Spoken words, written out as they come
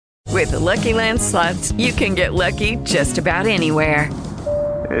With the Lucky Land Slots, you can get lucky just about anywhere.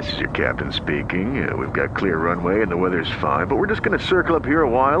 This is your captain speaking. We've got clear runway and the weather's fine, but we're just going to circle up here a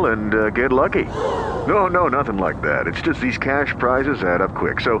while and get lucky. No, nothing like that. It's just these cash prizes add up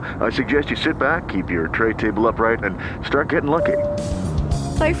quick. So I suggest you sit back, keep your tray table upright, and start getting lucky.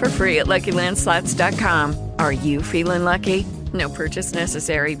 Play for free at LuckyLandSlots.com. Are you feeling lucky? No purchase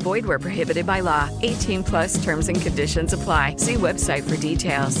necessary. Void where prohibited by law. 18 plus terms and conditions apply. See website for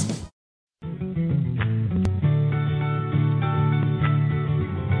details.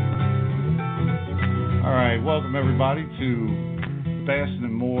 All right, welcome everybody to Fashion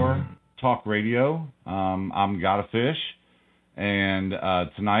and More Talk Radio. I'm Gotta Fish, and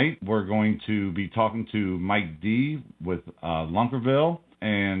tonight we're going to be talking to Mike D with Lunkerville,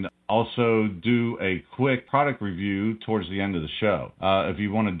 and also do a quick product review towards the end of the show. If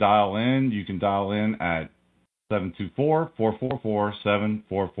you want to dial in, you can dial in at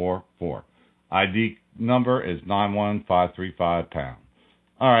 724-444-7444. ID number is 91535#.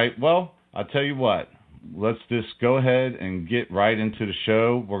 All right, well, I'll tell you what. Let's just go ahead and get right into the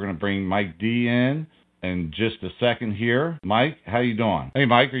show. We're going to bring Mike D in just a second here. Mike, how you doing? Hey,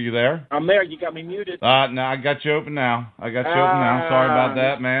 Mike, are you there? I'm there. You got me muted. No, I got you open now. Sorry about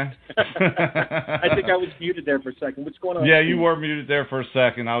that, man. I think I was muted there for a second. What's going on? Yeah, you were muted there for a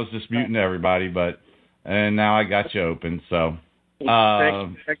second. I was just muting everybody, and now I got you open, so...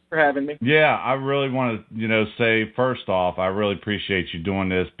 Thanks for having me. Yeah, I really want to, say first off, I really appreciate you doing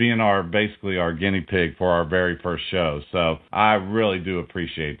this, being basically our guinea pig for our very first show. So I really do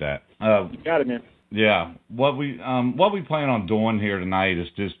appreciate that. You got it, man. Yeah, what we plan on doing here tonight is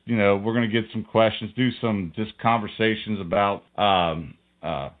just, we're going to get some questions, do some just conversations about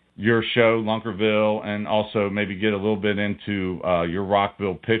your show, Lunkerville, and also maybe get a little bit into your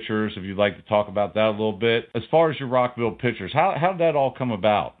Rockville pictures, if you'd like to talk about that a little bit. As far as your Rockville pictures, how did that all come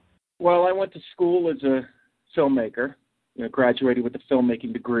about? Well, I went to school as a filmmaker, graduated with a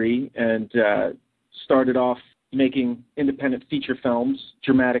filmmaking degree, and started off making independent feature films,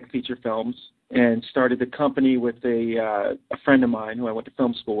 dramatic feature films, and started a company with a friend of mine who I went to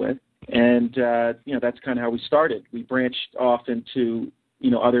film school with. And, that's kind of how we started. We branched off into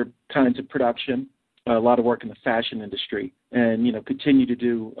other kinds of production, a lot of work in the fashion industry, and, continue to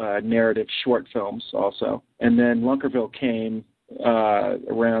do narrative short films also. And then Lunkerville came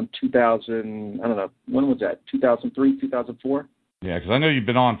around 2000, I don't know, when was that, 2003, 2004? Yeah, because I know you've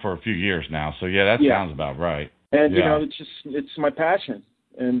been on for a few years now, so that sounds about right. And, it's my passion.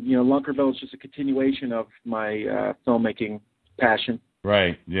 And, Lunkerville is just a continuation of my filmmaking passion.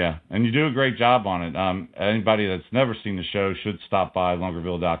 Right, yeah. And you do a great job on it. Anybody that's never seen the show should stop by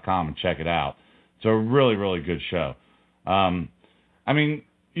Lunkerville.com and check it out. It's a really, really good show. I've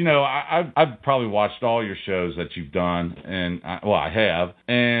probably watched all your shows that you've done, and I have.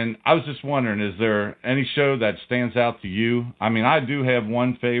 And I was just wondering, is there any show that stands out to you? I do have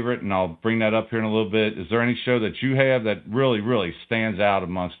one favorite, and I'll bring that up here in a little bit. Is there any show that you have that really, really stands out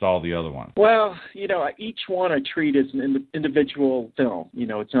amongst all the other ones? Well, each one I treat as an individual film,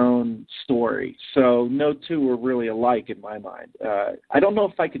 its own story. So no two are really alike in my mind. I don't know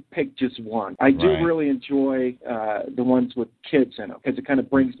if I could pick just one. I do really enjoy the ones with kids in them, because it kind of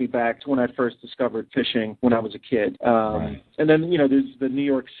brings me back to when I first discovered fishing when I was a kid. And then, there's the New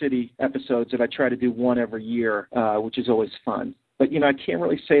York City episodes that I try to do one every year, which is always fun. But, I can't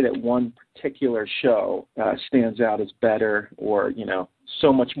really say that one particular show stands out as better or,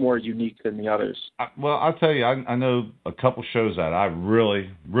 so much more unique than the others. Well, I'll tell you, I know a couple shows that I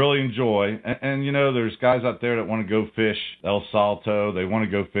really, really enjoy. And there's guys out there that want to go fish El Salto. They want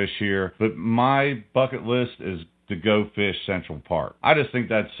to go fish here. But my bucket list is to go fish Central Park. I just think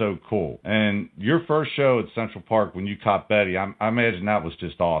that's so cool. And your first show at Central Park when you caught Betty, I imagine that was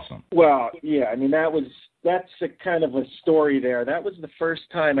just awesome. Well, yeah, that's a kind of a story there. That was the first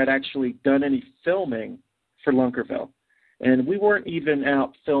time I'd actually done any filming for Lunkerville. And we weren't even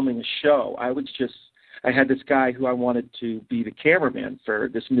out filming a show. I had this guy who I wanted to be the cameraman for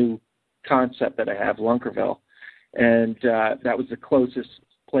this new concept that I have, Lunkerville. And that was the closest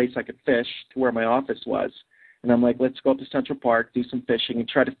place I could fish to where my office was. And I'm like, let's go up to Central Park, do some fishing, and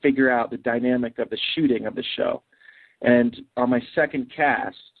try to figure out the dynamic of the shooting of the show. And on my second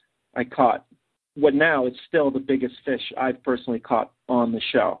cast, I caught what now is still the biggest fish I've personally caught on the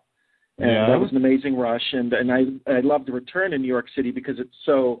show. And that was an amazing rush. And I love to return to New York City because it's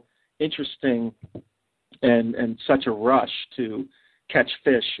so interesting and such a rush to catch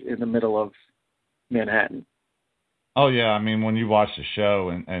fish in the middle of Manhattan. Oh, yeah. When you watch the show,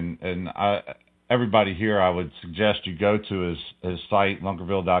 and everybody here, I would suggest you go to his site,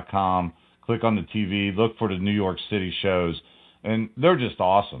 Lunkerville.com, click on the TV, look for the New York City shows, And they're just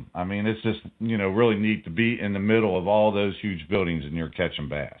awesome. I mean, it's just, really neat to be in the middle of all those huge buildings and you're catching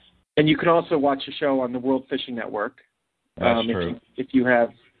bass. And you can also watch the show on the World Fishing Network. That's true. If you have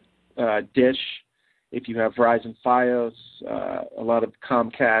Dish, if you have Verizon Fios, a lot of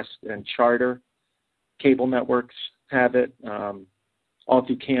Comcast and Charter cable networks have it, all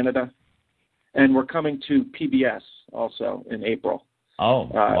through Canada. And we're coming to PBS also in April. Oh,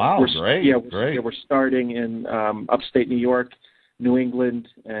 wow, great. We're starting in upstate New York, New England,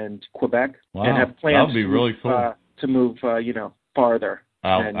 and Quebec. Wow, and have plans that would be really cool. to move, farther.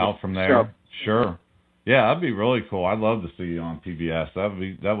 Out from there? Sure. Yeah, that'd be really cool. I'd love to see you on PBS.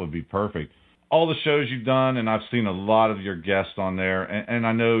 That would be perfect. All the shows you've done, and I've seen a lot of your guests on there, and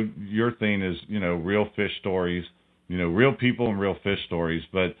I know your theme is, real fish stories, real people and real fish stories,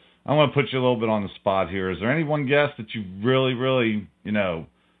 but I want to put you a little bit on the spot here. Is there any one guest that you really, really,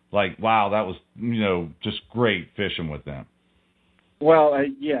 like, wow, that was, just great fishing with them? Well,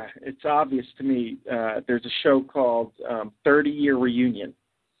 it's obvious to me. There's a show called 30-Year Reunion,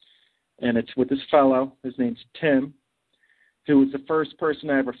 and it's with this fellow. His name's Tim, who was the first person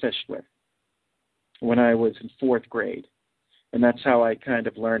I ever fished with when I was in 4th grade. And that's how I kind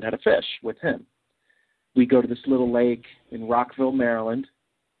of learned how to fish, with him. We go to this little lake in Rockville, Maryland,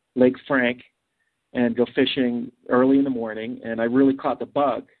 Lake Frank, and go fishing early in the morning, and I really caught the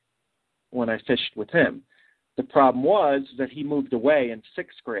bug when I fished with him. The problem was that he moved away in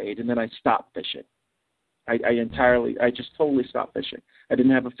 6th grade, and then I stopped fishing. I just totally stopped fishing. I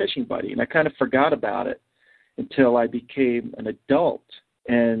didn't have a fishing buddy, and I kind of forgot about it until I became an adult.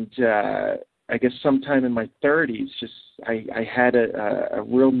 And I guess sometime in my 30s, I had a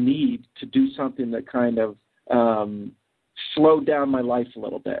real need to do something that kind of slowed down my life a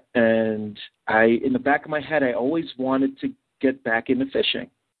little bit. And in the back of my head, I always wanted to get back into fishing.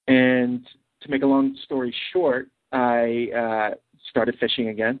 And to make a long story short, I started fishing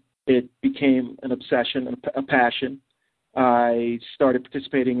again. It became an obsession, a passion. I started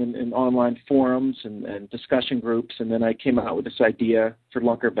participating in online forums and discussion groups, and then I came out with this idea for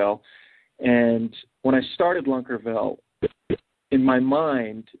Lunkerville. And when I started Lunkerville, in my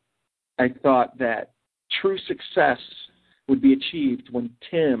mind, I thought that true success would be achieved when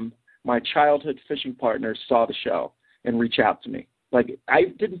Tim, my childhood fishing partner, saw the show and reached out to me. Like, I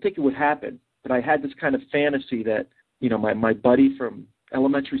didn't think it would happen, but I had this kind of fantasy that, my buddy from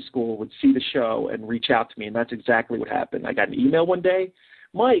elementary school would see the show and reach out to me, and that's exactly what happened. I got an email one day,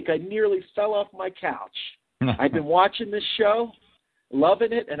 Mike, I nearly fell off my couch. I've been watching this show,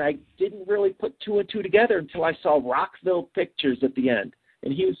 loving it, and I didn't really put 2 and 2 together until I saw Rockville pictures at the end.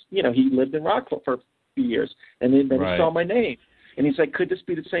 And he was, he lived in Rockville for a few years, and then Right. he saw my name. And he's like, could this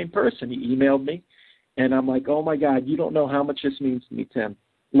be the same person? He emailed me, and I'm like, oh, my God, you don't know how much this means to me, Tim.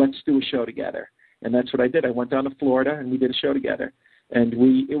 Let's do a show together. And that's what I did. I went down to Florida, and we did a show together. And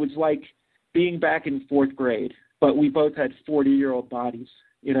it was like being back in 4th grade, but we both had 40-year-old bodies.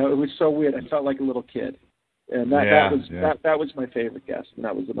 It was so weird. I felt like a little kid. And that was my favorite guest, and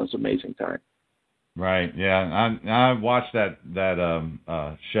that was the most amazing time. Right, yeah. I watched that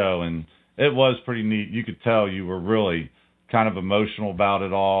show, and it was pretty neat. You could tell you were really kind of emotional about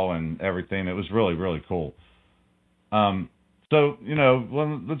it all and everything. It was really, really cool. So,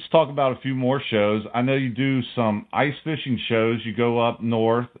 let's talk about a few more shows. I know you do some ice fishing shows. You go up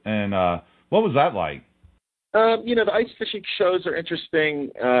north, and what was that like? The ice fishing shows are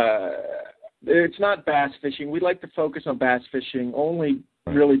interesting. It's not bass fishing. We like to focus on bass fishing only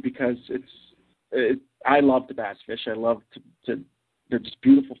really because I love to bass fish. I love they're just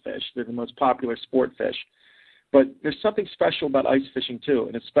beautiful fish. They're the most popular sport fish. But there's something special about ice fishing too,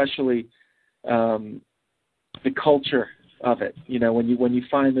 and especially the culture of it. When you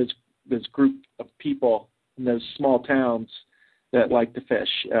find those group of people in those small towns that like to fish,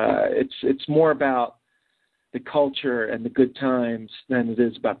 it's more about the culture and the good times than it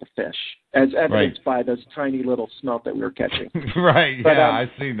is about the fish, as evidenced by those tiny little smelt that we were catching. Right, but, I've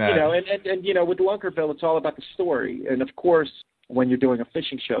seen that. And with Lunkerville, it's all about the story. And, of course, when you're doing a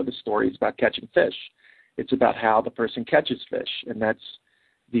fishing show, the story is about catching fish. It's about how the person catches fish, and that's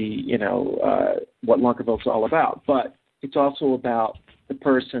what Lunkerville's all about. But it's also about the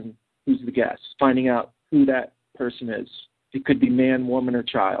person who's the guest, finding out who that person is. It could be man, woman, or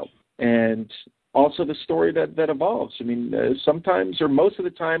child. And also the story that evolves. I mean, sometimes or most of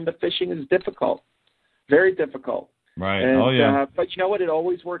the time the fishing is difficult, very difficult. Right. And, but you know what? It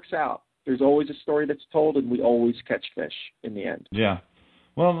always works out. There's always a story that's told, and we always catch fish in the end. Yeah.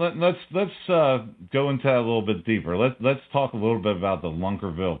 Well, let's go into that a little bit deeper. Let's talk a little bit about the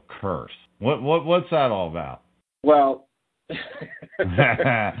Lunkerville curse. What's that all about? Well,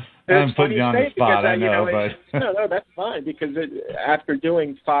 I'm putting you on the spot, I know, but... No, that's fine, because after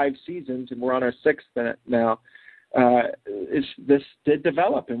doing 5 seasons, and we're on our 6th now, this did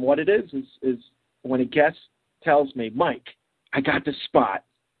develop. And what it is when a guest tells me, Mike, I got this spot,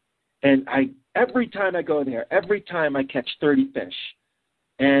 and every time I go there, every time I catch 30 fish,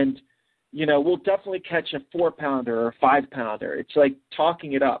 and, we'll definitely catch a 4-pounder or a 5-pounder. It's like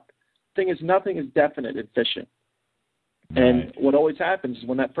talking it up. The thing is, nothing is definite in fishing. And what always happens is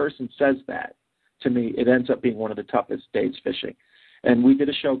when that person says that to me, it ends up being one of the toughest days fishing. And we did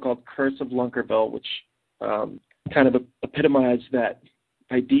a show called Curse of Lunkerville, which kind of epitomized that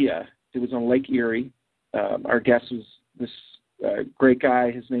idea. It was on Lake Erie. Our guest was this great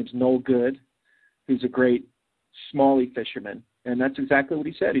guy. His name's Noel Good, who's a great smallie fisherman. And that's exactly what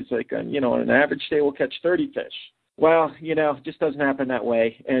he said. He's like, on an average day, we'll catch 30 fish. Well, it just doesn't happen that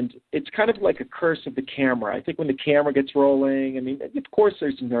way. And it's kind of like a curse of the camera. I think when the camera gets rolling, of course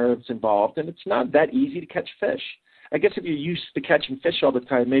there's nerves involved, and it's not that easy to catch fish. I guess if you're used to catching fish all the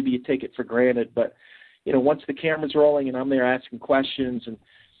time, maybe you take it for granted. But, once the camera's rolling and I'm there asking questions, and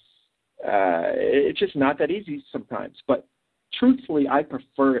it's just not that easy sometimes. But truthfully, I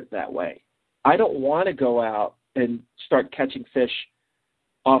prefer it that way. I don't want to go out and start catching fish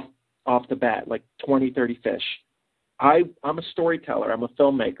off the bat, like 20, 30 fish. I'm a storyteller. I'm a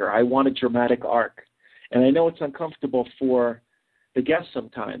filmmaker. I want a dramatic arc. And I know it's uncomfortable for the guests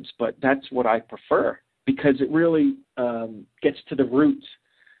sometimes, but that's what I prefer, because it really gets to the root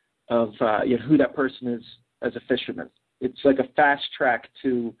of who that person is as a fisherman. It's like a fast track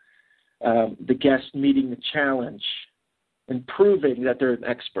to the guest meeting the challenge and proving that they're an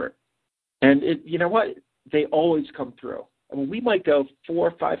expert. And you know what? They always come through. We might go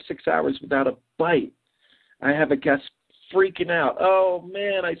 4, 5, 6 hours without a bite. I have a guest freaking out. Oh,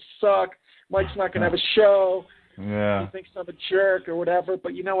 man, I suck. Mike's not going to have a show. Yeah. He thinks I'm a jerk or whatever.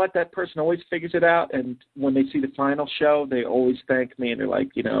 But you know what? That person always figures it out. And when they see the final show, they always thank me. And they're like,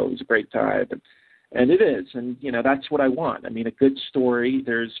 it was a great time. And it is. And, that's what I want. A good story,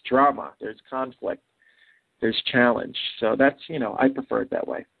 there's drama, there's conflict, there's challenge. So that's, I prefer it that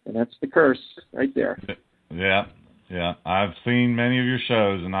way. And that's the curse right there. Yeah. Yeah, I've seen many of your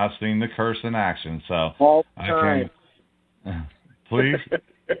shows, and I've seen the curse in action. So all the time. Please,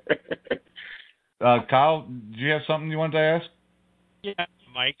 Kyle, do you have something you wanted to ask? Yeah,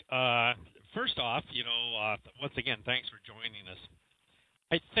 Mike. First off, once again, thanks for joining us.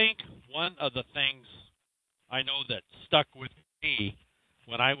 I think one of the things I know that stuck with me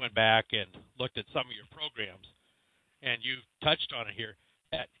when I went back and looked at some of your programs, and you touched on it here,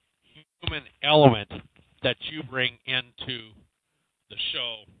 that human element that you bring into the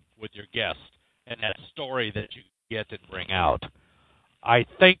show with your guests, and that story that you get and bring out. I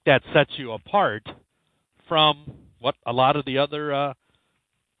think that sets you apart from what a lot of the other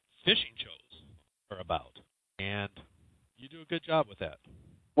fishing shows are about. And you do a good job with that.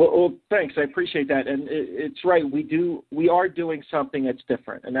 Well, thanks. I appreciate that. And it's right. We are doing something that's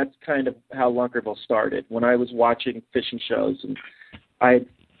different. And that's kind of how Lunkerville started. When I was watching fishing shows and I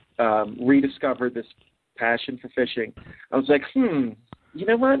rediscovered this passion for fishing, I was like, you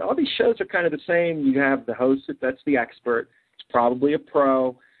know what? All these shows are kind of the same. You have the host, that's the expert. It's probably a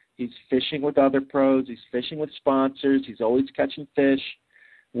pro. He's fishing with other pros. He's fishing with sponsors. He's always catching fish.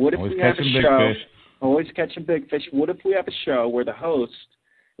 What if we have a show? Always catching big fish. What if we have a show where the host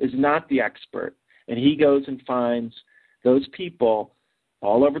is not the expert, and he goes and finds those people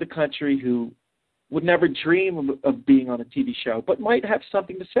all over the country who would never dream of being on a TV show, but might have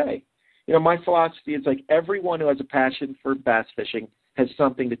something to say. My philosophy is like everyone who has a passion for bass fishing has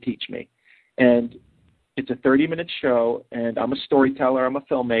something to teach me. And it's a 30-minute show, and I'm a storyteller, I'm a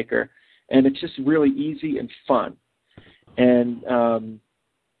filmmaker, and it's just really easy and fun. And,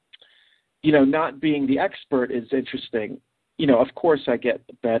 not being the expert is interesting. Of course I get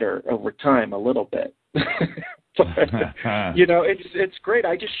better over time a little bit. But, it's great.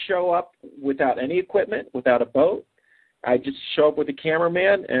 I just show up without any equipment, without a boat. I just show up with a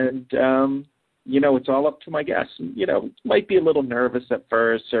cameraman, and, it's all up to my guests. Might be a little nervous at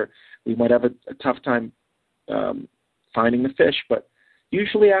first, or we might have a tough time finding the fish, but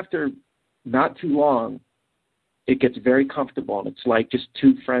usually after not too long, it gets very comfortable, and it's like just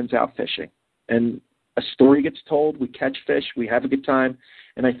two friends out fishing. And a story gets told, we catch fish, we have a good time,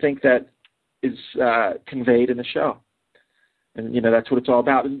 and I think that is conveyed in the show. And, that's what it's all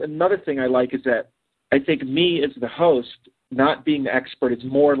about. And another thing I like is that I think me as the host, not being the expert, is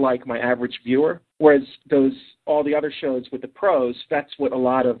more like my average viewer, whereas all the other shows with the pros, that's what a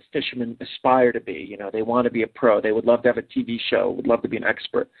lot of fishermen aspire to be. They want to be a pro. They would love to have a TV show, would love to be an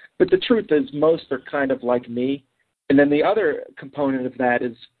expert. But the truth is most are kind of like me, And then the other component of that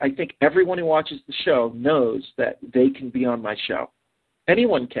is I think everyone who watches the show knows that they can be on my show.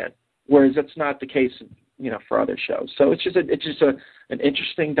 Anyone can, whereas that's not the case, for other shows. So it's just an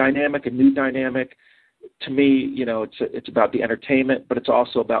interesting dynamic, a new dynamic. To me, it's about the entertainment, but it's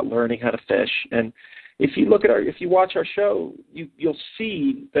also about learning how to fish. And if you watch our show, you'll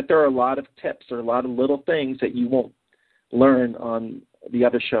see that there are a lot of tips, there are a lot of little things that you won't learn on the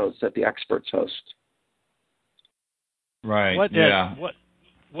other shows that the experts host. Right.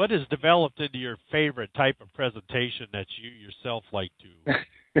 What has developed into your favorite type of presentation that you yourself like to?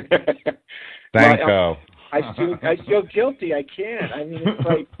 Senko. I feel guilty. I can't. I mean, it's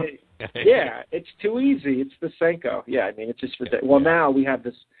like, it's too easy. It's the Senko. Yeah, I mean, it's just ridiculous. Well, now we have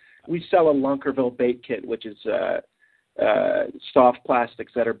this. We sell a Lunkerville bait kit, which is soft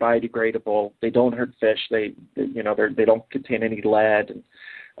plastics that are biodegradable. They don't hurt fish. They don't contain any lead. And,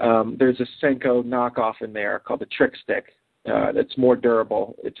 there's a Senko knockoff in there called the Trick Stick. That's more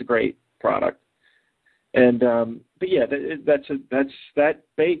durable. It's a great product. And but yeah, that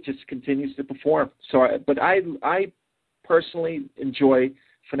bait just continues to perform. So, I personally enjoy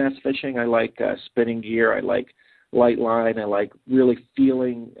finesse fishing. I like spinning gear. I like light line. I like really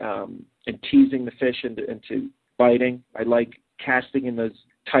feeling and teasing the fish into biting. I like casting in those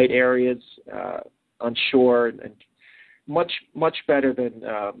tight areas on shore, and much better than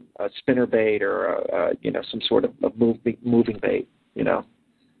a spinner bait or some sort of moving bait.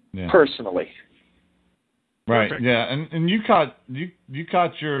 Personally. Right. Perfect. Yeah, and you caught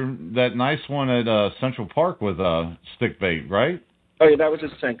that nice one at Central Park with a stick bait, right? Oh yeah, that was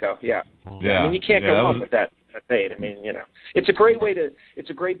a Senko. Yeah. Yeah. I mean, you can't go wrong with that bait. I mean, it's a great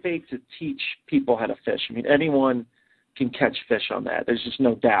bait to teach people how to fish. I mean, anyone can catch fish on that. There's just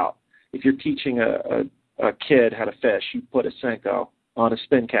no doubt. If you're teaching a kid how to fish, you put a Senko on a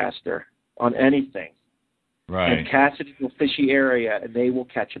spin caster on anything, right? And cast it into a fishy area, and they will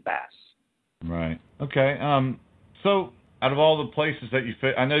catch a bass. Right. Okay. So out of all the places that you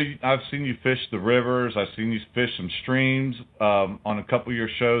fish, I know I've seen you fish the rivers. I've seen you fish some streams on a couple of your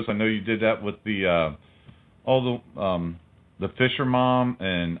shows. I know you did that with the Fisher Mom,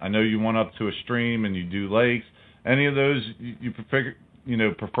 and I know you went up to a stream and you do lakes. Any of those you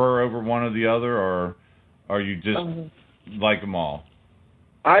prefer over one or the other, or are you just like them all?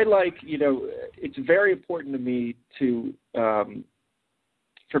 I like, it's very important to me to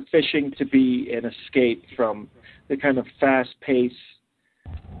for fishing to be an escape from the kind of fast-paced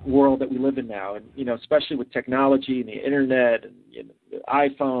world that we live in now, and especially with technology and the internet and the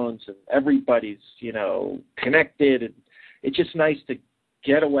iPhones, and everybody's connected, and it's just nice to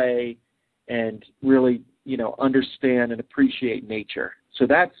get away and really understand and appreciate nature. So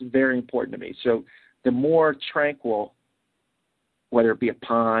that's very important to me. So the more tranquil, whether it be a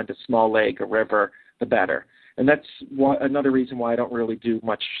pond, a small lake, a river, the better. And that's another reason why I don't really do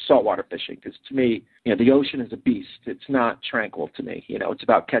much saltwater fishing, because to me, the ocean is a beast. It's not tranquil to me. It's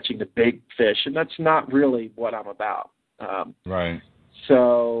about catching the big fish, and that's not really what I'm about. Right.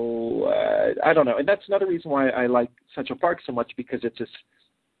 So I don't know. And that's another reason why I like Central Park so much, because it's this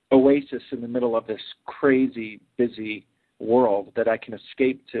oasis in the middle of this crazy, busy world that I can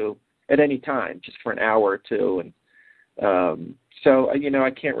escape to at any time, just for an hour or two. And so,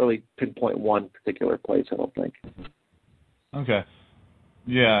 I can't really pinpoint one particular place, I don't think. Okay.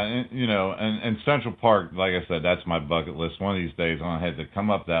 Yeah, and Central Park, like I said, that's my bucket list. One of these days, I'm going to have to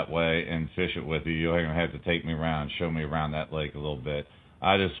come up that way and fish it with you. You're going to have to take me around, show me around that lake a little bit.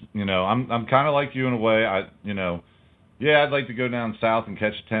 I just, I'm kind of like you in a way. I'd like to go down south and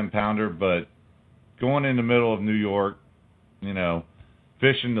catch a 10-pounder, but going in the middle of New York,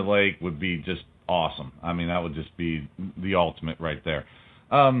 fishing the lake would be just awesome. I mean, that would just be the ultimate right there.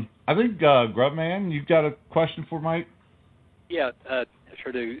 I think, Grubman, you've got a question for Mike? Yeah, I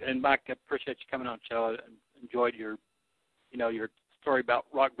sure do. And Mike, I appreciate you coming on the show. I enjoyed your story about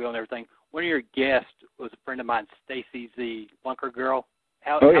Rockville and everything. One of your guests was a friend of mine, Stacy, the Lunker Girl.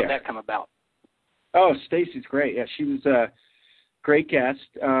 How did that come about? Oh, Stacy's great. Yeah, she was a great guest.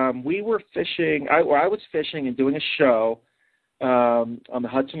 We were fishing. I was fishing and doing a show on the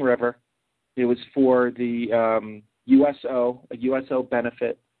Hudson River. It was for the USO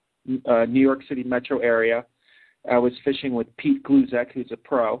benefit, New York City metro area. I was fishing with Pete Gluzek, who's a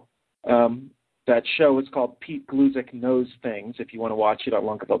pro. That show is called Pete Gluzek Knows Things, if you want to watch it on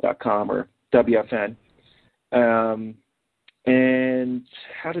Lunkerville.com or WFN. And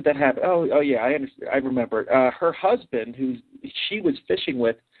how did that happen? Oh yeah, I remember. Her husband, who she was fishing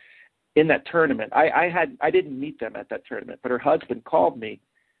with in that tournament, I didn't meet them at that tournament, but her husband called me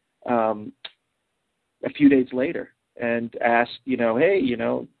a few days later and asked, hey,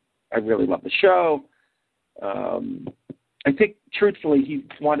 I really love the show. I think, truthfully, he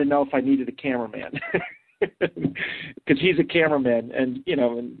wanted to know if I needed a cameraman. Because he's a cameraman, and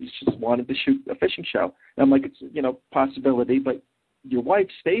and he just wanted to shoot a fishing show. And I'm like, it's possibility, but your wife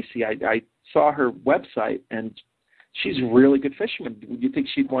Stacy, I saw her website, and she's a really good fisherman. Would you think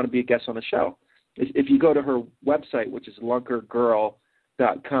she'd want to be a guest on the show? If you go to her website, which is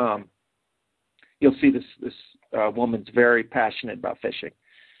lunkergirl.com, you'll see this woman's very passionate about fishing,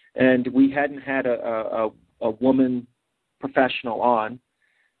 and we hadn't had a woman professional on.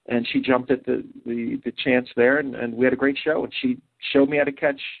 And she jumped at the chance there, and we had a great show. And she showed me how to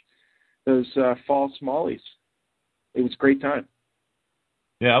catch those fall smallies. It was a great time.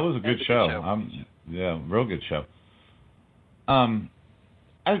 Yeah, it was a good show. Yeah, real good show.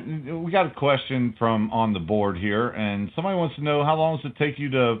 We got a question from on the board here, and somebody wants to know, how long does it take you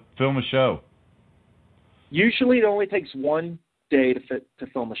to film a show? Usually, it only takes one day to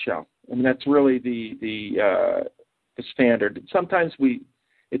film a show. I mean, that's really the standard. Sometimes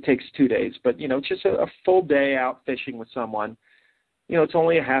it takes 2 days, but, it's just a full day out fishing with someone. It's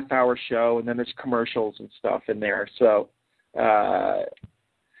only a half-hour show, and then there's commercials and stuff in there. So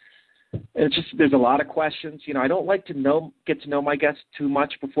there's a lot of questions. I don't like to get to know my guests too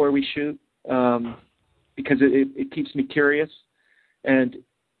much before we shoot because it keeps me curious. And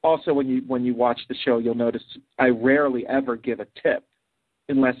also when you watch the show, you'll notice I rarely ever give a tip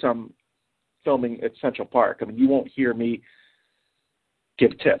unless I'm filming at Central Park. I mean, you won't hear me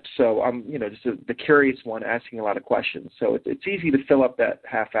give tips. So I'm, just the curious one asking a lot of questions. So it's easy to fill up that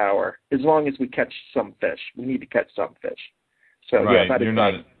half hour as long as we catch some fish. We need to catch some fish. So right.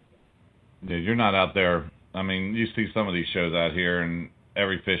 Yeah, you're not out there. I mean, you see some of these shows out here, and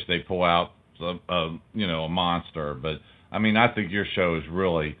every fish they pull out is a monster. But I mean, I think your show is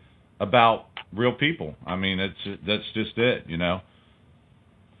really about real people. I mean, that's just it.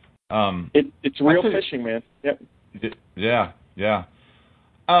 It's real fishing, man. Yep. Yeah.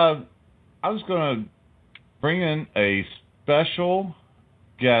 I was going to bring in a special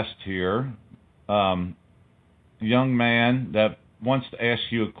guest here, young man that wants to ask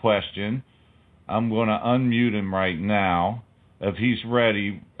you a question. I'm going to unmute him right now. If he's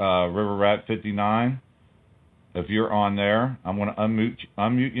ready, River Rat 59, if you're on there, I'm going to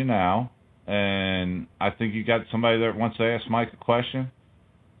unmute you now. And I think you got somebody that wants to ask Mike a question.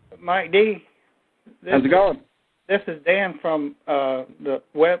 Mike D. How's it going? This is Dan from the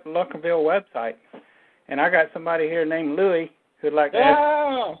Luckerville website, and I got somebody here named Louie who'd like to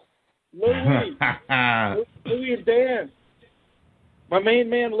ask. Louie! Louie and Dan. My main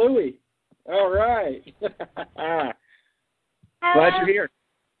man, Louie. All right. Glad you're here.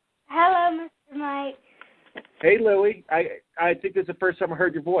 Hello, Mr. Mike. Hey, Louie. I think this is the first time I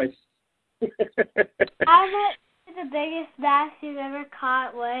heard your voice. How much is the biggest bass you've ever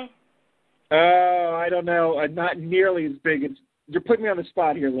caught, Louie? Oh, I don't know. Not nearly as big as... You're putting me on the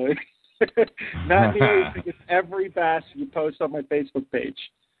spot here, Louie. Not nearly as big as every bass you post on my Facebook page.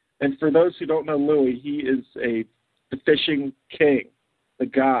 And for those who don't know Louie, he is the fishing king, the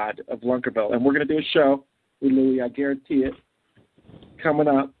god of Lunkerville. And we're going to do a show with Louie, I guarantee it, coming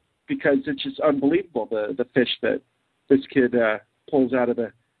up, because it's just unbelievable, the fish that this kid pulls out of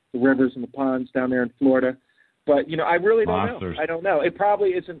the rivers and the ponds down there in Florida. But, I really don't know. I don't know. It probably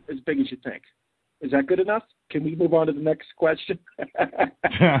isn't as big as you think. Is that good enough? Can we move on to the next question?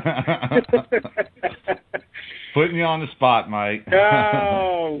 Putting you on the spot, Mike.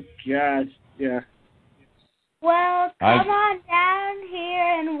 Oh, gosh. Yeah. Well, come on down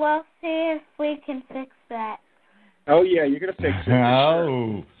here and we'll see if we can fix that. Oh, yeah, you're going to fix it.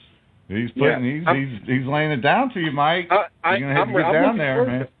 Oh. He's laying it down to you, Mike. You're going to have to get down there,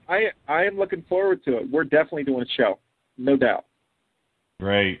 man. I am looking forward to it. We're definitely doing a show, no doubt.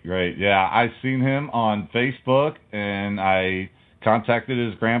 Great. Yeah, I seen him on Facebook, and I contacted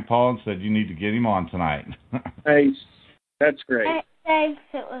his grandpa and said, you need to get him on tonight. Nice. That's great. Thanks.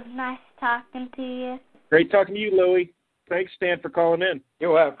 It was nice talking to you. Great talking to you, Louie. Thanks, Stan, for calling in.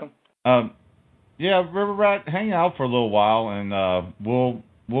 You're welcome. Yeah, River Rat, hang out for a little while, and we'll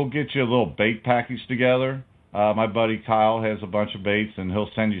get you a little bait package together. My buddy Kyle has a bunch of baits, and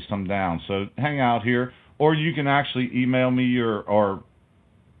he'll send you some down. So hang out here, or you can actually email me or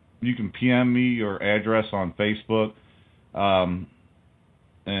you can PM me your address on Facebook, or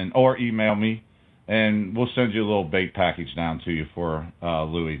email me, and we'll send you a little bait package down to you for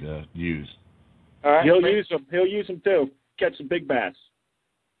Louie to use. All right. He'll use them. He'll use them too. Catch some big bass.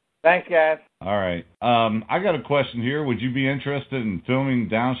 Thanks, guys. All right. I got a question here. Would you be interested in filming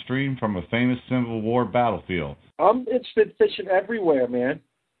downstream from a famous Civil War battlefield? I'm interested in fishing everywhere, man.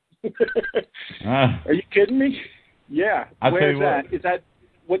 Are you kidding me? Yeah. Where is that? Is that,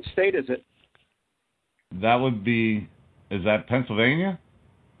 what state is it? That would be, is that Pennsylvania?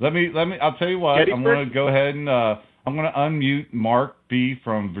 Let me, I'll tell you what, Gettysburg? I'm going to go ahead and, I'm going to unmute Mark B.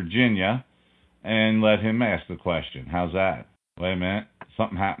 from Virginia and let him ask the question. How's that? Wait a minute.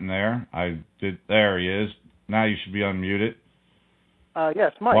 Something happened there. There he is. Now you should be unmuted.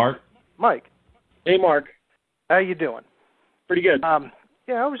 Yes, Mike. Mark? Mike. Hey, Mark. How you doing? Pretty good.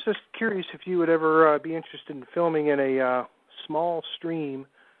 Yeah, I was just curious if you would ever be interested in filming in a small stream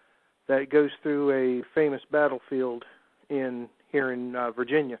that goes through a famous battlefield here in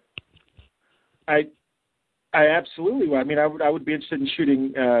Virginia. I absolutely would. I mean, I would be interested in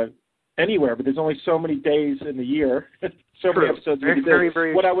shooting anywhere, but there's only so many days in the year, so many episodes.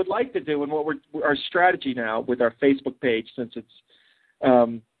 Very what I would like to do, and our strategy now with our Facebook page, since it's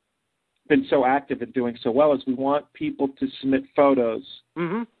been so active and doing so well, is we want people to submit photos,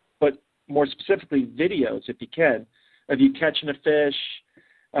 but more specifically videos, if you can, of you catching a fish,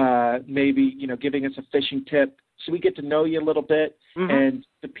 maybe giving us a fishing tip, so we get to know you a little bit, and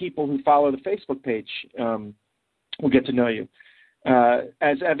the people who follow the Facebook page will get to know you.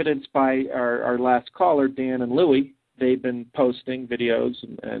 As evidenced by our last caller, Dan and Louie, they've been posting videos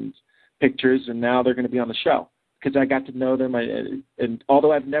and pictures, and now they're going to be on the show because I got to know them. And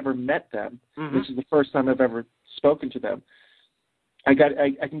although I've never met them, this is the first time I've ever spoken to them. I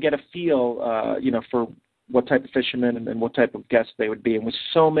can get a feel, for what type of fishermen and what type of guests they would be. And with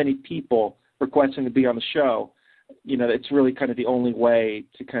so many people requesting to be on the show, it's really kind of the only way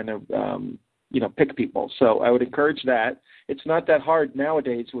to kind of, pick people. So I would encourage that. It's not that hard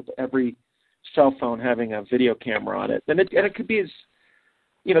nowadays with every cell phone having a video camera on it. And it could be as,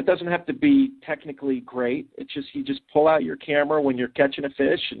 it doesn't have to be technically great. It's just, you just pull out your camera when you're catching a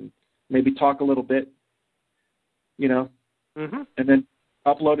fish and maybe talk a little bit, and then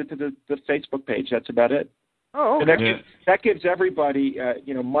upload it to the Facebook page. That's about it. Oh, okay. And that gives everybody,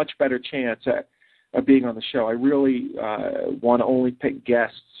 much better chance of being on the show. I really want to only pick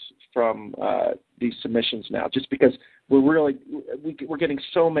guests from these submissions now, just because we're getting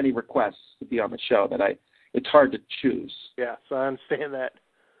so many requests to be on the show that it's hard to choose. Yeah, so I understand that.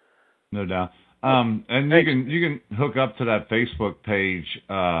 No doubt. And you can hook up to that Facebook page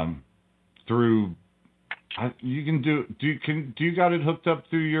through. You can do you got it hooked up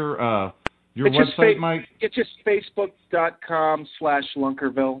through your website, Mike? It's just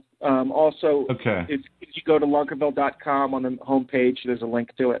facebook.com/Lunkerville. Also, if you go to Lunkerville.com on the homepage, there's a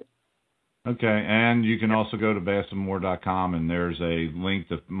link to it. Okay, and you can also go to bassandmore.com, and there's a link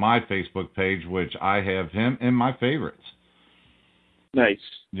to my Facebook page, which I have him in my favorites. Nice.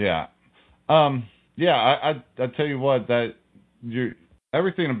 Yeah. I tell you what, that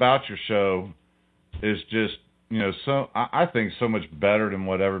everything about your show is just, so I think so much better than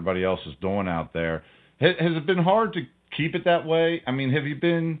what everybody else is doing out there. Has it been hard to keep it that way? I mean, have you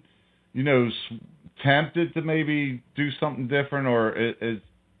been, tempted to maybe do something different, or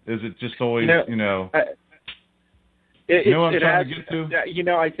is it just always, what I'm trying to get to?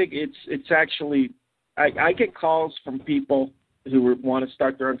 I think it's actually, I get calls from people who want to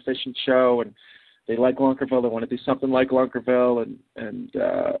start their own fishing show, and they like Lunkerville. They want to do something like Lunkerville, and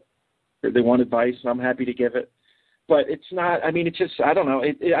they want advice, and I'm happy to give it. But it's not, it's just, I don't know.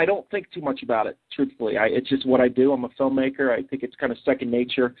 I don't think too much about it, truthfully. It's just what I do. I'm a filmmaker. I think it's kind of second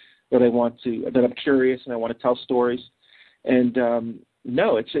nature that I'm curious and I want to tell stories. And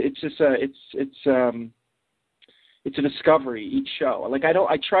no, it's a discovery each show. Like I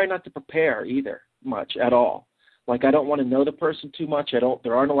try not to prepare either much at all. Like I don't want to know the person too much.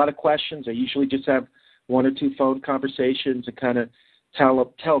 There aren't a lot of questions. I usually just have one or two phone conversations and kind of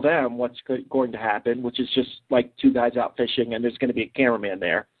tell them what's going to happen, which is just like two guys out fishing and there's going to be a cameraman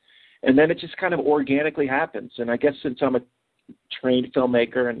there. And then it just kind of organically happens. And I guess since I'm a trained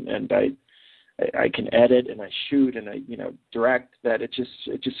filmmaker and I can edit and I shoot and I direct, that it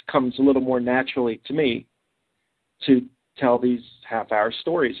just comes a little more naturally to me to tell these half-hour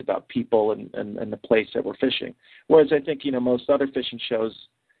stories about people and the place that we're fishing. Whereas I think, most other fishing shows,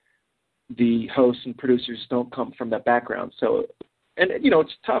 the hosts and producers don't come from that background. So, and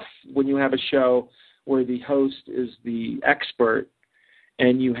it's tough when you have a show where the host is the expert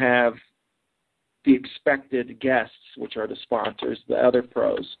and you have the expected guests, which are the sponsors, the other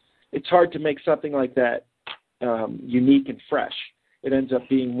pros. It's hard to make something like that unique and fresh. It ends up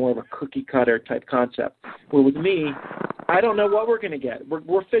being more of a cookie-cutter type concept. Where with me, I don't know what we're going to get.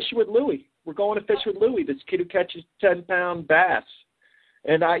 We're fishing with Louie. We're going to fish with Louie, this kid who catches 10-pound bass.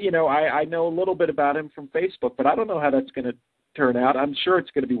 And I know a little bit about him from Facebook, but I don't know how that's going to turn out. I'm sure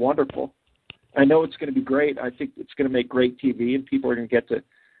it's going to be wonderful. I know it's going to be great. I think it's going to make great TV, and people are going to get to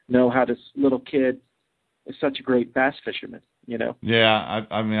know how this little kid is such a great bass fisherman. Yeah,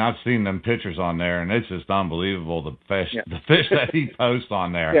 I mean, I've seen them pictures on there, and it's just unbelievable, the fish that he posts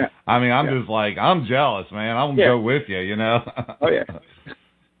on there. Yeah. I mean, I'm just like, I'm jealous, man. I'm going to go with you, Oh, yeah.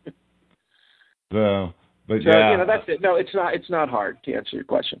 But that's it. No, it's not hard, to answer your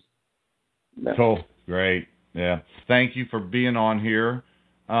question. No. Cool. Great. Yeah. Thank you for being on here.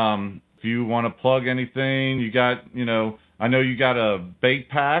 If you want to plug anything, you got, I know you got a bait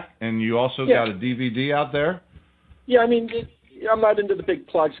pack, and you also got a DVD out there. Yeah, I mean, I'm not into the big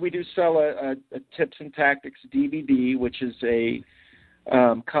plugs. We do sell a Tips and Tactics DVD, which is a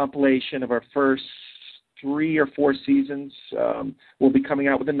compilation of our first 3 or 4 seasons. We'll be coming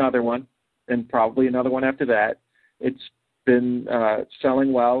out with another one, and probably another one after that. It's been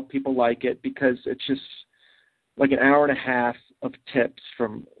selling well. People like it because it's just like an hour and a half of tips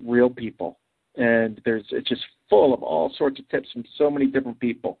from real people, and it's just full of all sorts of tips from so many different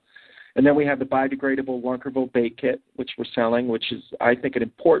people. And then we have the biodegradable Lunkerville bait kit, which we're selling, which is, I think, an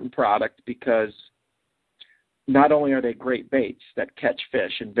important product because not only are they great baits that catch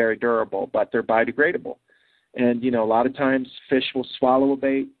fish and very durable, but they're biodegradable. And, a lot of times fish will swallow a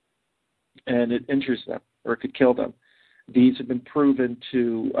bait and it injures them or it could kill them. These have been proven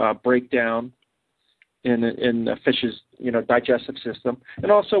to break down in a fish's, digestive system. And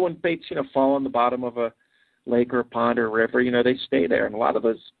also when baits, fall on the bottom of a lake or a pond or a river, they stay there. And a lot of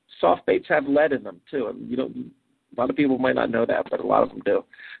those soft baits have lead in them too. And a lot of people might not know that, but a lot of them do.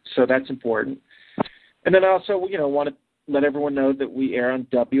 So that's important. And then also, want to let everyone know that we air on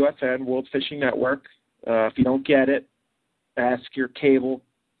WFN, World Fishing Network. If you don't get it, ask your cable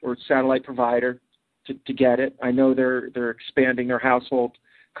or satellite provider to get it. I know they're expanding their household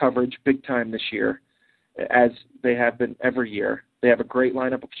coverage big time this year, as they have been every year. They have a great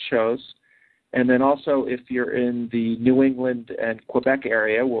lineup of shows. And then also, if you're in the New England and Quebec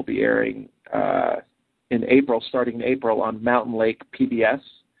area, we'll be airing in April, starting in April, on Mountain Lake PBS.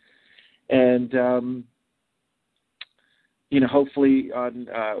 And, hopefully on,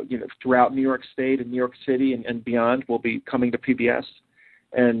 throughout New York State and New York City and beyond, we'll be coming to PBS.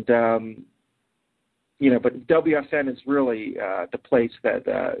 And, but WFN is really the place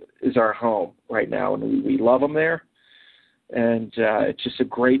that is our home right now, and we love them there. And it's just a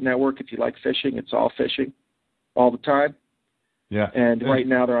great network. If you like fishing, it's all fishing all the time. Yeah. And right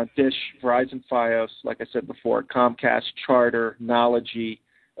now they're on Dish, Verizon Fios, like I said before, Comcast, Charter, Nology,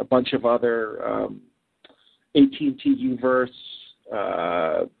 a bunch of other AT&T Uverse,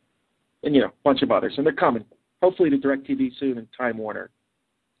 and, a bunch of others. And they're coming, hopefully to DirecTV soon and Time Warner.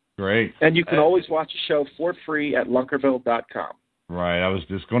 Great. And you can always watch a show for free at lunkerville.com. Right, I was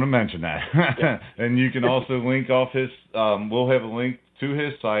just going to mention that. And you can also link off his, we'll have a link to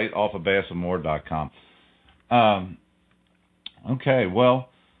his site off of bassandmore.com. Okay, well,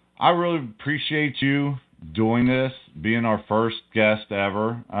 I really appreciate you doing this, being our first guest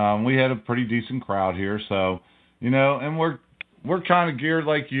ever. We had a pretty decent crowd here, so, and we're kind of geared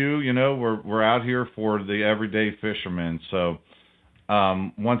like you, we're out here for the everyday fishermen. So,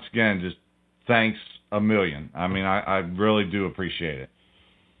 once again, just thanks a million. I mean, I really do appreciate it.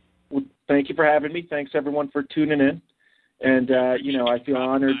 Well, thank you for having me. Thanks, everyone, for tuning in. And, I feel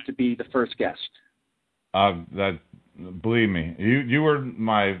honored to be the first guest. Believe me, you were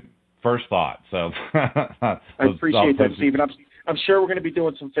my first thought. So I appreciate that, Stephen. I'm sure we're going to be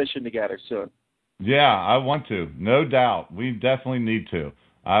doing some fishing together soon. Yeah, I want to. No doubt. We definitely need to.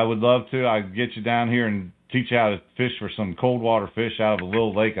 I would love to. I'd get you down here and teach you how to fish for some cold water fish out of a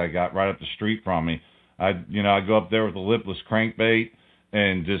little lake I got right up the street from me. I go up there with a lipless crankbait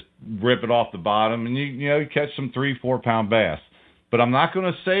and just rip it off the bottom, and you catch some 3-4 pound bass. But I'm not going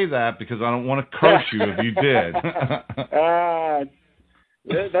to say that because I don't want to curse you if you did.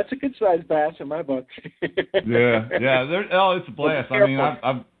 Yeah, that's a good sized bass in my book. Yeah. It's a blast. I mean,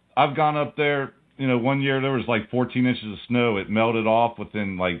 I've gone up there. One year there was like 14 inches of snow. It melted off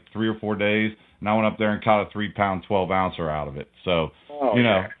within like 3 or 4 days, and I went up there and caught a 3 pound 12 ouncer out of it. So,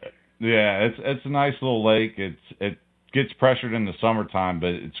 yeah, it's a nice little lake. It gets pressured in the summertime, but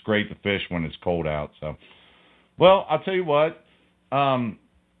it's great to fish when it's cold out. So, well, I'll tell you what.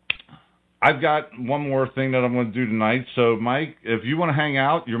 I've got one more thing that I'm going to do tonight. So, Mike, if you want to hang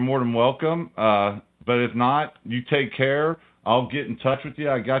out, you're more than welcome. But if not, you take care. I'll get in touch with you.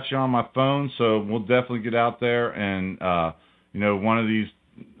 I got you on my phone, so we'll definitely get out there and, one of these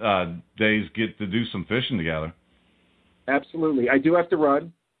days get to do some fishing together. Absolutely. I do have to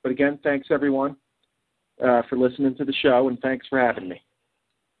run. But again, thanks, everyone, for listening to the show, and thanks for having me.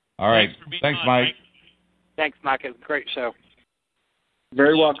 All right. Thanks, Mike. Thanks, Mike. It was a great show.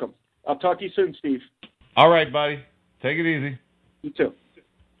 Very welcome. I'll talk to you soon, Steve. All right, buddy. Take it easy. You too.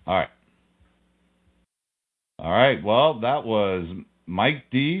 All right. All right. Well, that was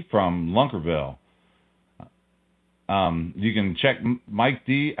Mike D from Lunkerville. You can check Mike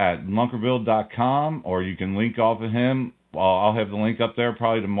D at lunkerville.com, or you can link off of him. Well, I'll have the link up there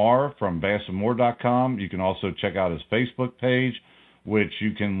probably tomorrow from bassandmore.com. You can also check out his Facebook page, which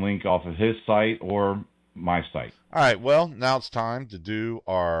you can link off of his site or my site. All right, well, now it's time to do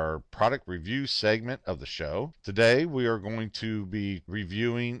our product review segment of the show. Today, we are going to be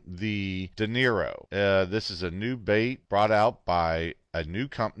reviewing the De Niro. This is a new bait brought out by a new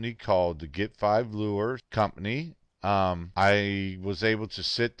company called the Get 5 Lure Company. I was able to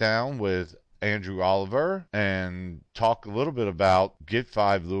sit down with Andrew Oliver and talk a little bit about Get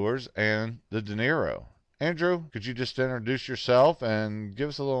 5 Lures and the De Niro. Andrew, could you just introduce yourself and give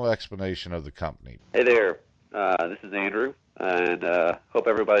us a little explanation of the company? Hey there. This is Andrew, and hope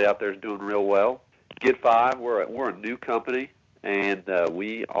everybody out there is doing real well. Get 5, we're a new company, and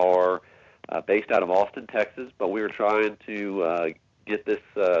we are based out of Austin, Texas, but we are trying to get this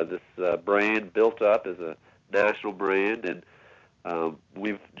brand built up as a national brand, and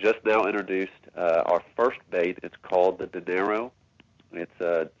we've just now introduced our first bait. It's called the De Niro. It's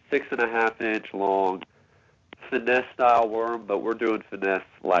a 6.5-inch long finesse-style worm, but we're doing finesse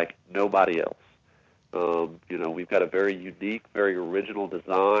like nobody else. We've got a very unique, very original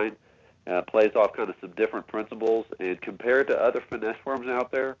design, plays off kind of some different principles, and compared to other finesse worms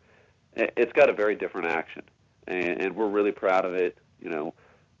out there, it's got a very different action, and we're really proud of it.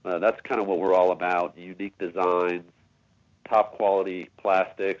 That's kind of what we're all about, unique designs, top quality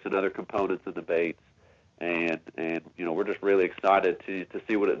plastics and other components in the baits, and we're just really excited to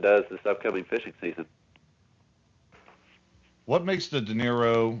see what it does this upcoming fishing season. What makes the De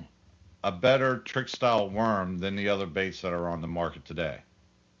Niro a better trick-style worm than the other baits that are on the market today?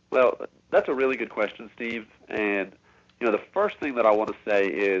 Well, that's a really good question, Steve. And, the first thing that I want to say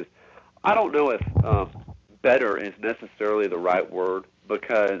is I don't know if better is necessarily the right word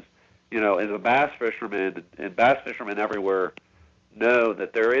because, as a bass fisherman, and bass fishermen everywhere know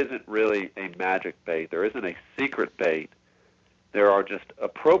that there isn't really a magic bait. There isn't a secret bait. There are just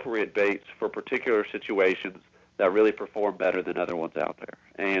appropriate baits for particular situations that really perform better than other ones out there.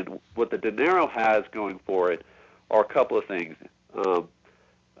 And what the De Niro has going for it are a couple of things.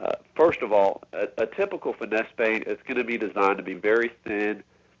 First of all, a typical finesse bait is going to be designed to be very thin,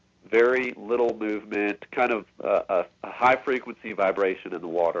 very little movement, kind of a high-frequency vibration in the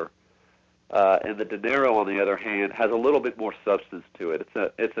water. And the De Niro, on the other hand, has a little bit more substance to it.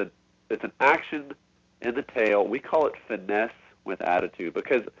 It's an action in the tail. We call it finesse with attitude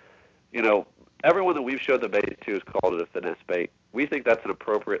because, everyone that we've showed the bait to has called it a finesse bait. We think that's an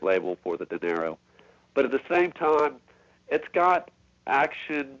appropriate label for the De Niro. But at the same time, it's got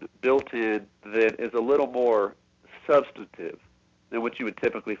action built in that is a little more substantive than what you would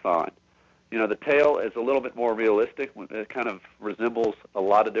typically find. The tail is a little bit more realistic. It kind of resembles a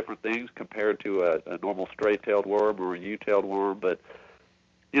lot of different things compared to a normal straight-tailed worm or a U-tailed worm. But,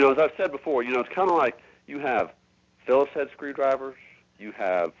 as I've said before, it's kind of like you have Phillips head screwdrivers, you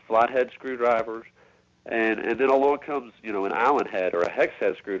have flathead screwdrivers, and then along comes, an Allen head or a hex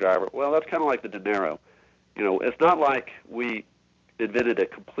head screwdriver. Well, that's kind of like the De Niro. It's not like we invented a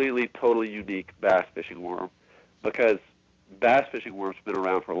completely, totally unique bass fishing worm because bass fishing worms have been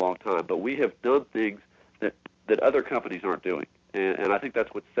around for a long time, but we have done things that other companies aren't doing, and I think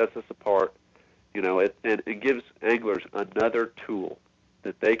that's what sets us apart. It gives anglers another tool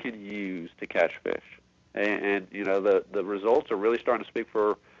that they can use to catch fish. And the results are really starting to speak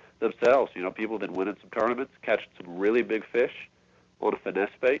for themselves. People have been winning some tournaments, catching some really big fish on a finesse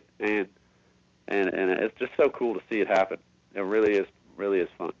bait, and it's just so cool to see it happen. It really is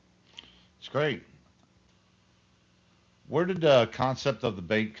fun. It's great. Where did the concept of the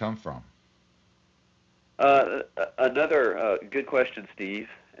bait come from? Another good question, Steve.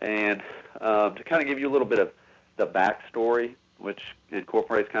 And to kind of give you a little bit of the backstory, which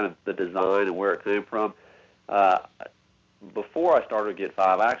incorporates kind of the design and where it came from. Before I started Get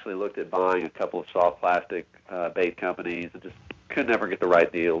 5, I actually looked at buying a couple of soft plastic bait companies and just could never get the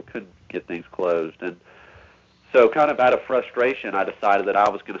right deal, couldn't get things closed. And so kind of out of frustration, I decided that I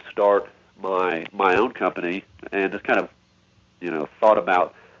was going to start my own company and just kind of, thought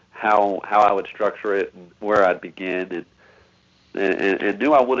about how I would structure it and where I'd begin and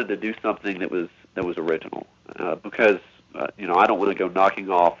knew I wanted to do something that was original because I don't want to go knocking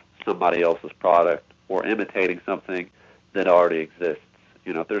off somebody else's product or imitating something that already exists.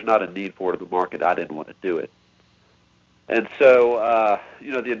 If there's not a need for it in the market, I didn't want to do it. And so,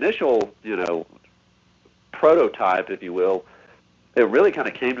 the initial, prototype, if you will, it really kind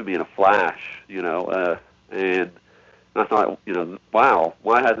of came to me in a flash, and I thought, wow,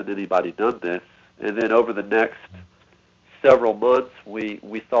 why hasn't anybody done this? And then over the next several months, we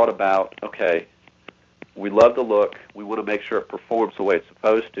thought about, okay, we love the look. We want to make sure it performs the way it's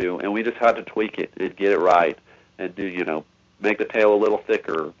supposed to, and we just had to tweak it and get it right and do, make the tail a little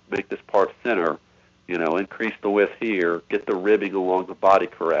thicker, make this part thinner, increase the width here, get the ribbing along the body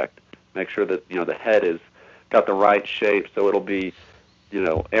correct, make sure that, the head is got the right shape so it'll be,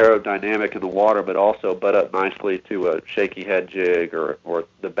 aerodynamic in the water, but also butt up nicely to a shaky head jig or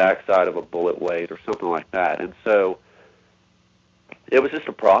the backside of a bullet weight or something like that. And so it was just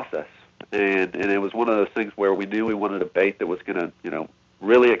a process. And it was one of those things where we knew we wanted a bait that was going to,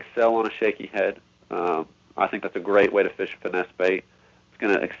 really excel on a shaky head. I think that's a great way to fish a finesse bait. It's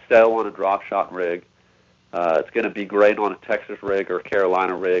going to excel on a drop shot rig. It's going to be great on a Texas rig or a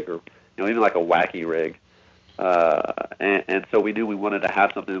Carolina rig or, even like a wacky rig. And so we knew we wanted to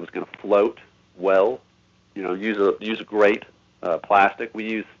have something that was going to float well, use a great plastic. We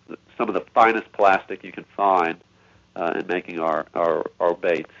use some of the finest plastic you can find in making our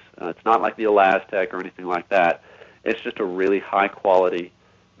baits. It's not like the Elastec or anything like that. It's just a really high quality,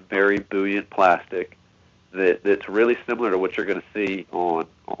 very buoyant plastic that's really similar to what you're going to see on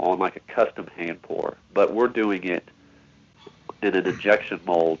like a custom hand pour. But we're doing it in an injection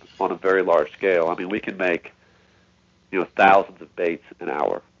mold on a very large scale. I mean, we can make thousands of baits an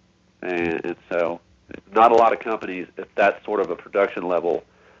hour, and so not a lot of companies at that sort of a production level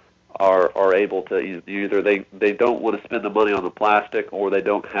are able to either they don't want to spend the money on the plastic or they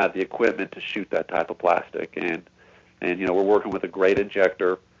don't have the equipment to shoot that type of plastic. And we're working with a great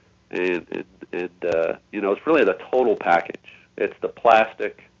injector, and it's really the total package. It's the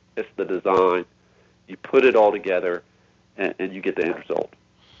plastic, it's the design. You put it all together, and you get the end result,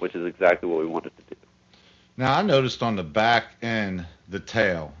 which is exactly what we wanted to do. Now, I noticed on the back end the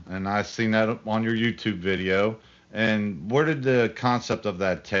tail, and I seen that on your YouTube video. And where did the concept of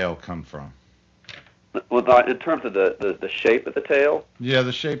that tail come from? Well, in terms of the shape of the tail? Yeah,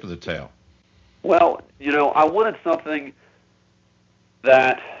 the shape of the tail. Well, I wanted something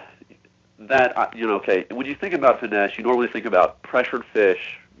that okay, when you think about finesse, you normally think about pressured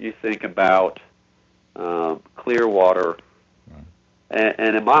fish, you think about clear water,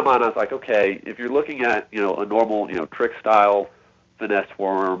 and in my mind, I was like, okay, if you're looking at, a normal, trick style finesse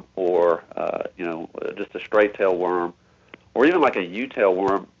worm or, just a straight tail worm or even like a U-tail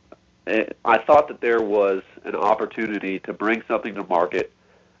worm, I thought that there was an opportunity to bring something to market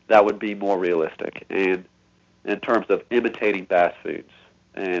that would be more realistic and in terms of imitating bass foods.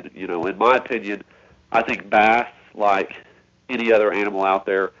 And, in my opinion, I think bass, like any other animal out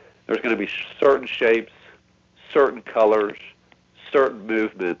there, there's going to be certain shapes, certain colors, certain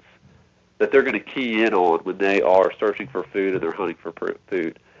movements that they're going to key in on when they are searching for food and they're hunting for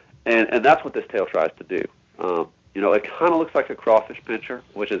food. And that's what this tail tries to do. It kind of looks like a crawfish pincher,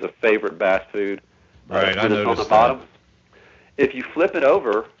 which is a favorite bass food. Right, I noticed on the bottom. That. If you flip it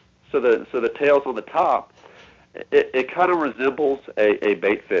over so the tail's on the top, it kind of resembles a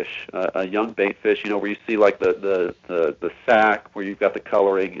bait fish, a young bait fish, where you see like the sack where you've got the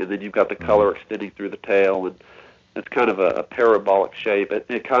coloring and then you've got the color extending through the tail, and it's kind of a parabolic shape.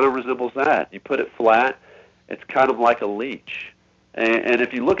 It kind of resembles that. You put it flat, it's kind of like a leech. And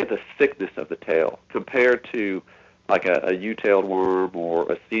if you look at the thickness of the tail compared to like a U-tailed worm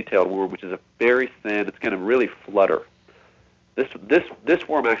or a C-tailed worm, which is a very thin, it's going to really flutter. This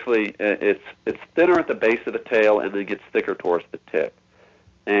worm actually, it's thinner at the base of the tail and then gets thicker towards the tip.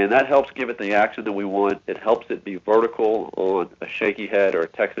 And that helps give it the action that we want. It helps it be vertical on a shaky head or a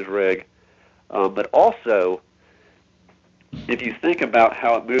Texas rig. But also, if you think about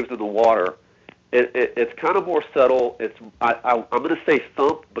how it moves in the water, it's kind of more subtle. I'm going to say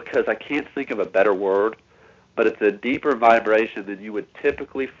thump because I can't think of a better word, but it's a deeper vibration than you would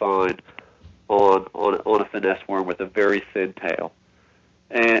typically find on a finesse worm with a very thin tail.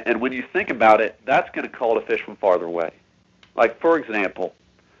 And when you think about it, that's going to call a fish from farther away. Like, for example,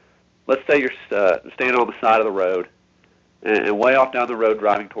 let's say you're standing on the side of the road, and way off down the road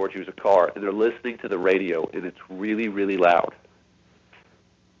driving towards you is a car, and they're listening to the radio, and it's really, really loud.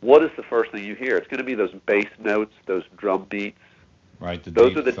 What is the first thing you hear? It's going to be those bass notes, those drum beats. Right.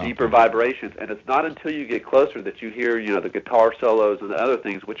 Those are the deeper vibrations, and it's not until you get closer that you hear, the guitar solos and the other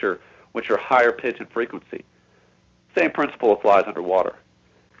things, which are higher pitch and frequency. Same principle applies underwater.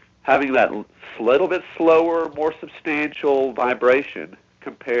 Having that little bit slower, more substantial vibration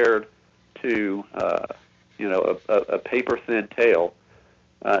compared to a paper-thin tail,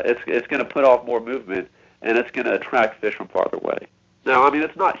 it's going to put off more movement, and it's going to attract fish from farther away. Now,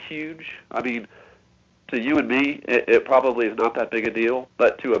 it's not huge. To you and me, it probably is not that big a deal,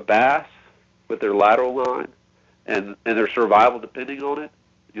 but to a bass with their lateral line and their survival depending on it,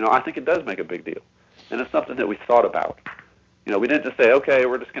 I think it does make a big deal. And it's something that we thought about. We didn't just say, okay,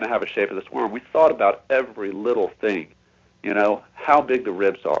 we're just going to have a shape of this worm. We thought about every little thing, how big the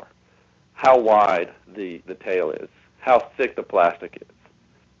ribs are, how wide the tail is, how thick the plastic is.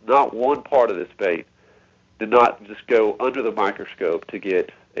 Not one part of this bait did not just go under the microscope to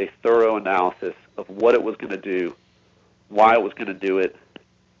get a thorough analysis of what it was going to do, why it was going to do it,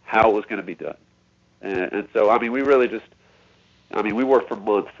 how it was going to be done. And so, we really just, we worked for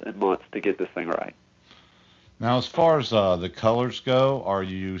months and months to get this thing right. Now, as far as the colors go, are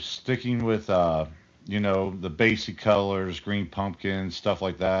you sticking with, the basic colors, green pumpkin, stuff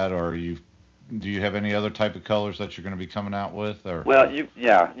like that, or do you have any other type of colors that you're going to be coming out with? Or? Well,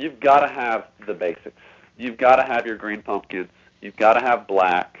 you've got to have the basics. You've got to have your green pumpkins. You've got to have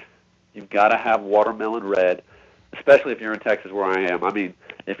black. You've got to have watermelon red, especially if you're in Texas where I am.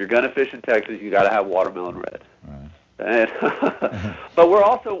 If you're going to fish in Texas, you got to have watermelon red. Right. But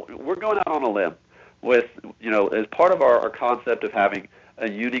we're going out on a limb with, as part of our concept of having a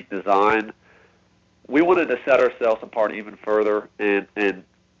unique design. We wanted to set ourselves apart even further and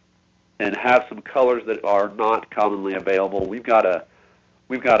have some colors that are not commonly available. We've got a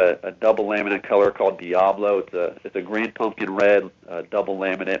double laminate color called Diablo. It's a green pumpkin red double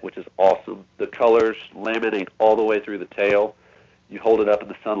laminate, which is awesome. The colors laminate all the way through the tail. You hold it up in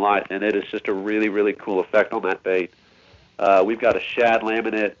the sunlight, and it is just a really, really cool effect on that bait. We've got a shad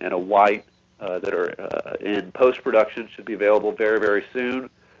laminate and a white that are in post-production, should be available very, very soon.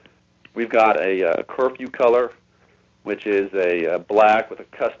 We've got a curfew color, which is a black with a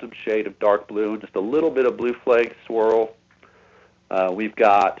custom shade of dark blue, just a little bit of blue flake swirl. We've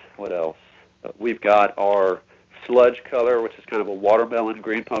got, what else? We've got our sludge color, which is kind of a watermelon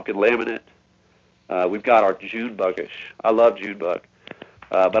green pumpkin laminate. We've got our June bugish. I love June bug,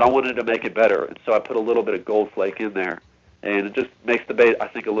 but I wanted to make it better, and so I put a little bit of gold flake in there, and it just makes the bait, I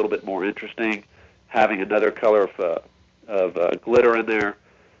think, a little bit more interesting. Having another color of glitter in there,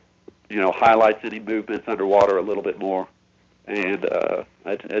 highlights any movements underwater a little bit more, and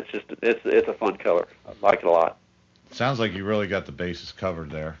it's a fun color. I like it a lot. Sounds like you really got the bases covered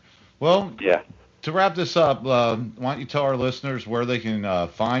there. Well, yeah. To wrap this up, why don't you tell our listeners where they can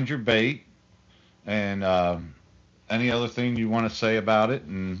find your bait and any other thing you want to say about it,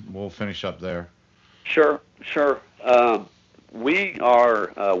 and we'll finish up there. Sure. We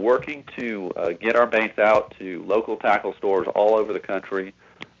are working to get our baits out to local tackle stores all over the country,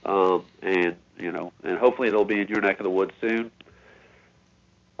 and hopefully they'll be in your neck of the woods soon.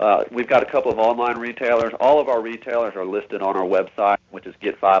 We've got a couple of online retailers. All of our retailers are listed on our website, which is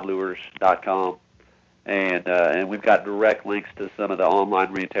get5lures.com. And we've got direct links to some of the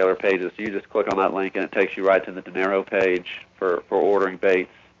online retailer pages. So you just click on that link, and it takes you right to the Dinero page for ordering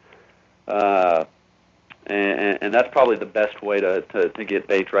baits. And that's probably the best way to get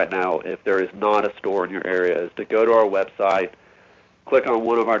baits right now, if there is not a store in your area, is to go to our website, click on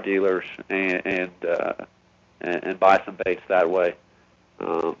one of our dealers, and buy some baits that way.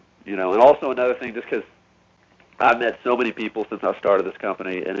 And also another thing, just because I've met so many people since I started this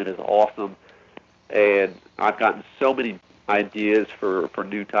company, and it is awesome. And I've gotten so many ideas for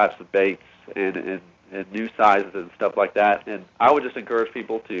new types of baits and new sizes and stuff like that. And I would just encourage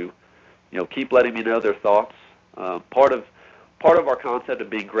people to, keep letting me know their thoughts. Part of our concept of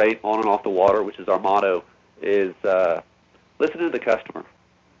being great on and off the water, which is our motto, is listening to the customer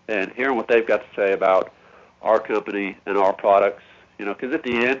and hearing what they've got to say about our company and our products. Because in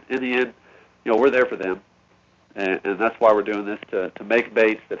the end, we're there for them, and that's why we're doing this, to make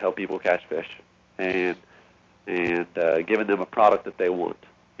baits that help people catch fish, and giving them a product that they want.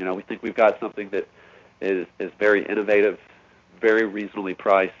 We think we've got something that is very innovative, very reasonably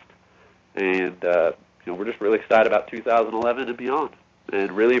priced, and we're just really excited about 2011 and beyond,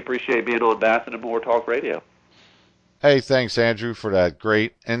 and really appreciate being on Bass and More Talk Radio. Hey, thanks, Andrew, for that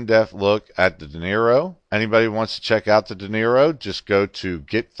great in-depth look at the Dinero. Anybody wants to check out the Dinero, just go to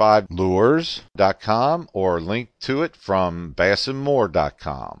get5lures.com or link to it from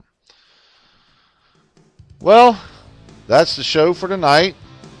bassandmore.com. Well, that's the show for tonight.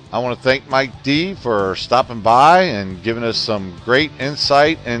 I want to thank Mike D for stopping by and giving us some great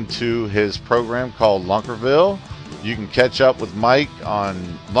insight into his program called Lunkerville. You can catch up with Mike on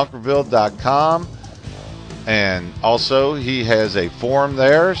lunkerville.com. And also, he has a forum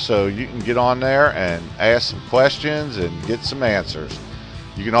there, so you can get on there and ask some questions and get some answers.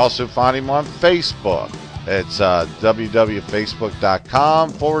 You can also find him on Facebook. It's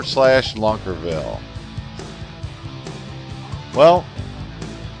www.facebook.com/Lunkerville. Well,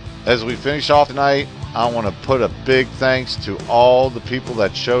 as we finish off tonight, I want to put a big thanks to all the people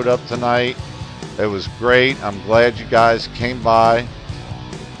that showed up tonight. It was great. I'm glad you guys came by.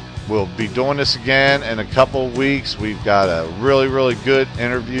 We'll be doing this again in a couple of weeks. We've got a really, really good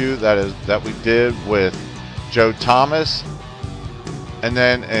interview that we did with Joe Thomas. And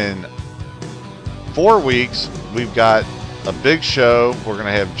then in 4 weeks, we've got a big show. We're going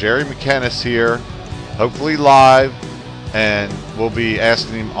to have Jerry McKennis here, hopefully live, and we'll be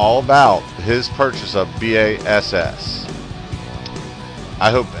asking him all about his purchase of BASS. I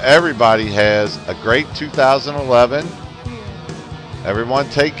hope everybody has a great 2011. Everyone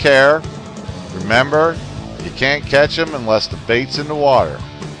take care. Remember, you can't catch them unless the bait's in the water.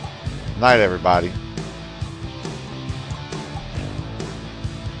 Night, everybody.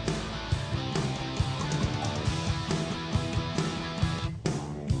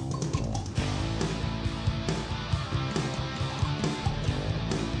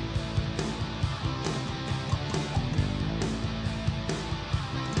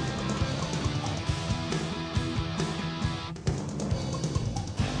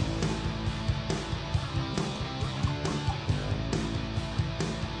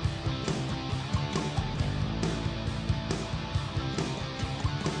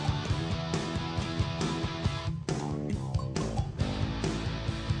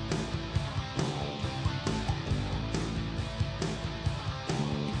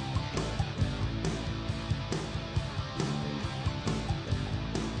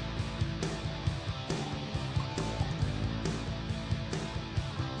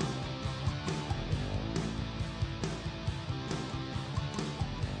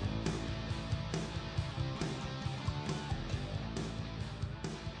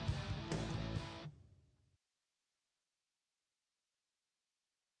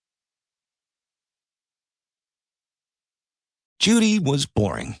 Judy was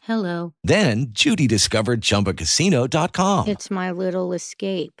boring. Hello. Then Judy discovered ChumbaCasino.com. It's my little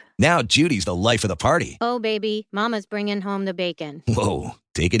escape. Now Judy's the life of the party. Oh, baby, mama's bringing home the bacon. Whoa,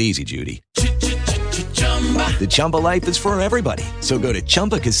 take it easy, Judy. The Chumba life is for everybody. So go to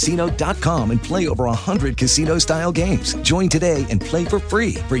ChumbaCasino.com and play over 100 casino-style games. Join today and play for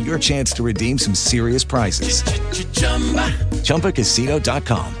free for your chance to redeem some serious prizes.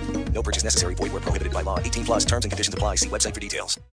 ChumbaCasino.com. No purchase necessary. Void where prohibited by law. 18 plus terms and conditions apply. See website for details.